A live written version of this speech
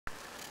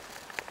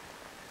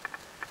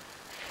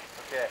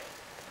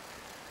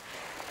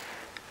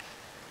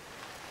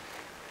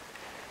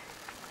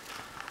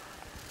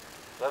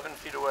11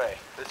 feet away,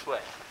 this way.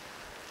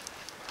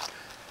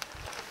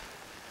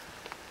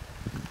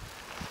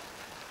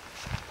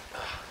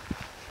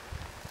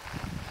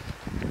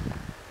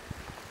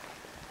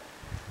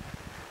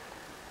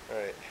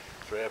 Alright,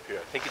 it's right up here.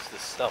 I think it's the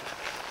stump.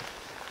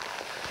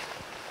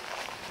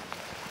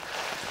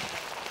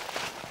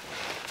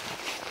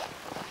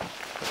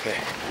 Okay.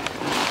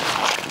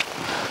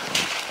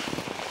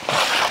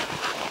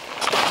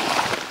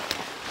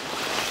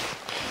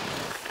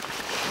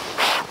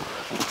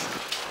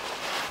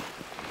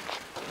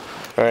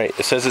 Alright,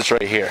 it says it's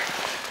right here.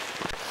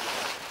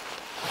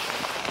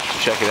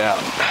 Check it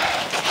out.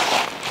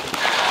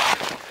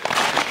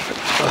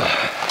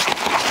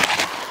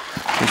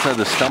 Inside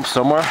the stump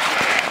somewhere.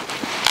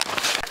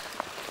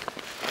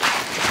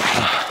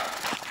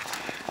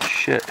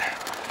 Shit.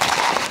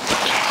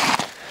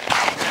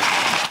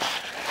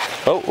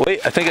 Oh,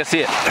 wait, I think I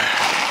see it.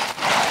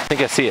 I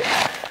think I see it.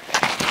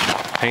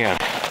 Hang on,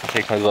 I'll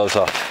take my gloves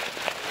off.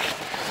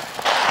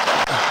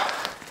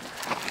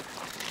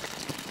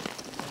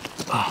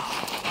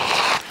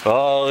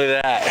 Oh, look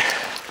at that.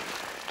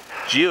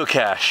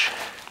 Geocache.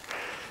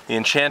 The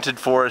Enchanted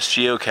Forest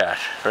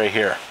geocache, right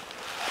here.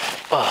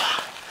 Oh.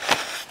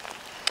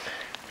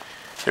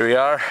 Here we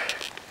are.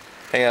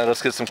 Hang on,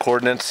 let's get some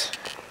coordinates.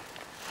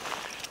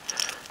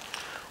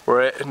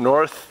 We're at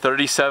north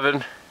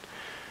 37,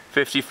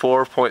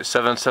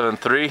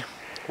 54.773,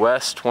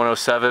 west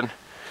 107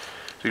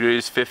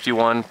 degrees,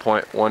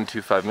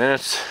 51.125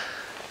 minutes.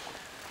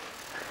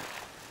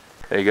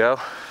 There you go.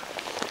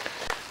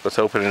 Let's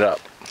open it up.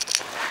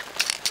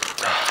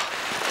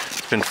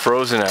 It's been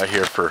frozen out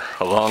here for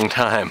a long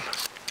time.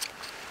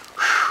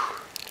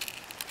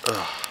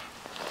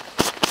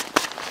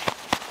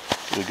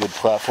 It's a good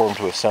platform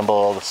to assemble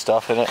all the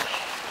stuff in it.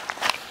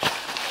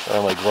 I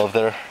have my glove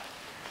there.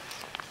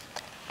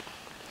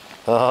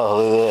 Oh,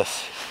 look at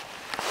this.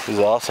 This is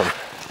awesome.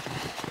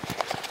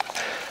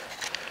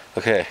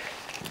 Okay,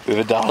 we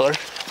have $1.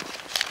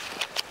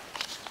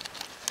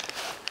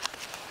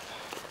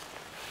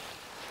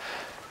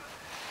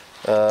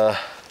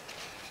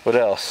 What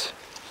else?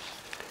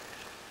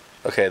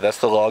 Okay, that's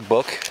the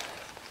logbook.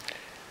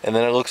 And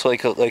then it looks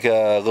like a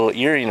little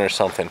earring or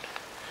something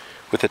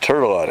with a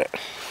turtle on it.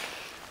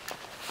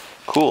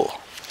 Cool.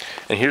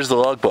 And here's the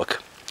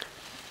logbook.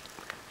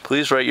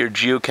 Please write your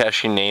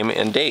geocaching name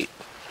and date.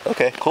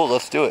 Okay, cool,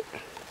 let's do it.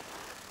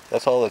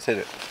 That's all that's in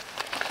it.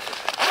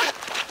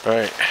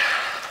 Alright.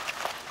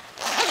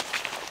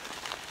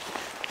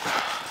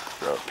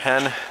 Throw a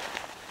pen.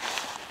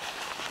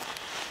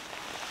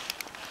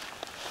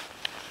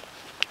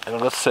 And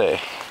let's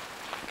say,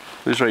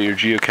 please write your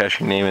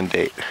geocaching name and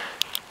date.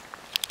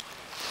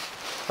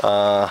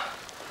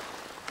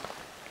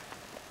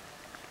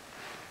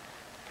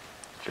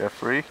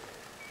 Jeffrey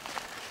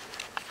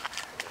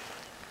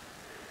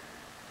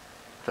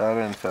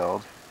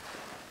Davenfeld.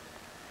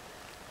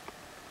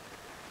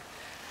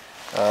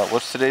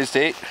 What's today's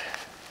date?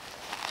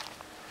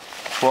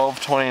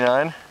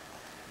 12/29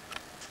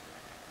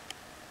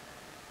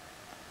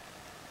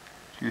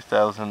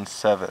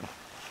 2007,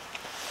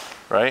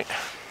 right?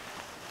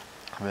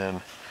 And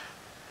then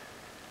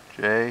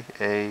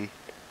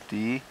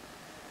J-A-D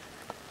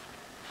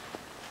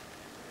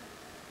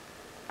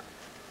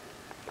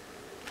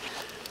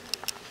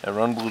at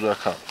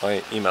runblue.com,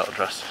 my email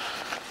address.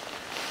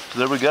 So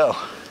there we go.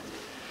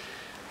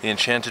 The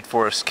Enchanted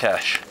Forest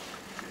cache.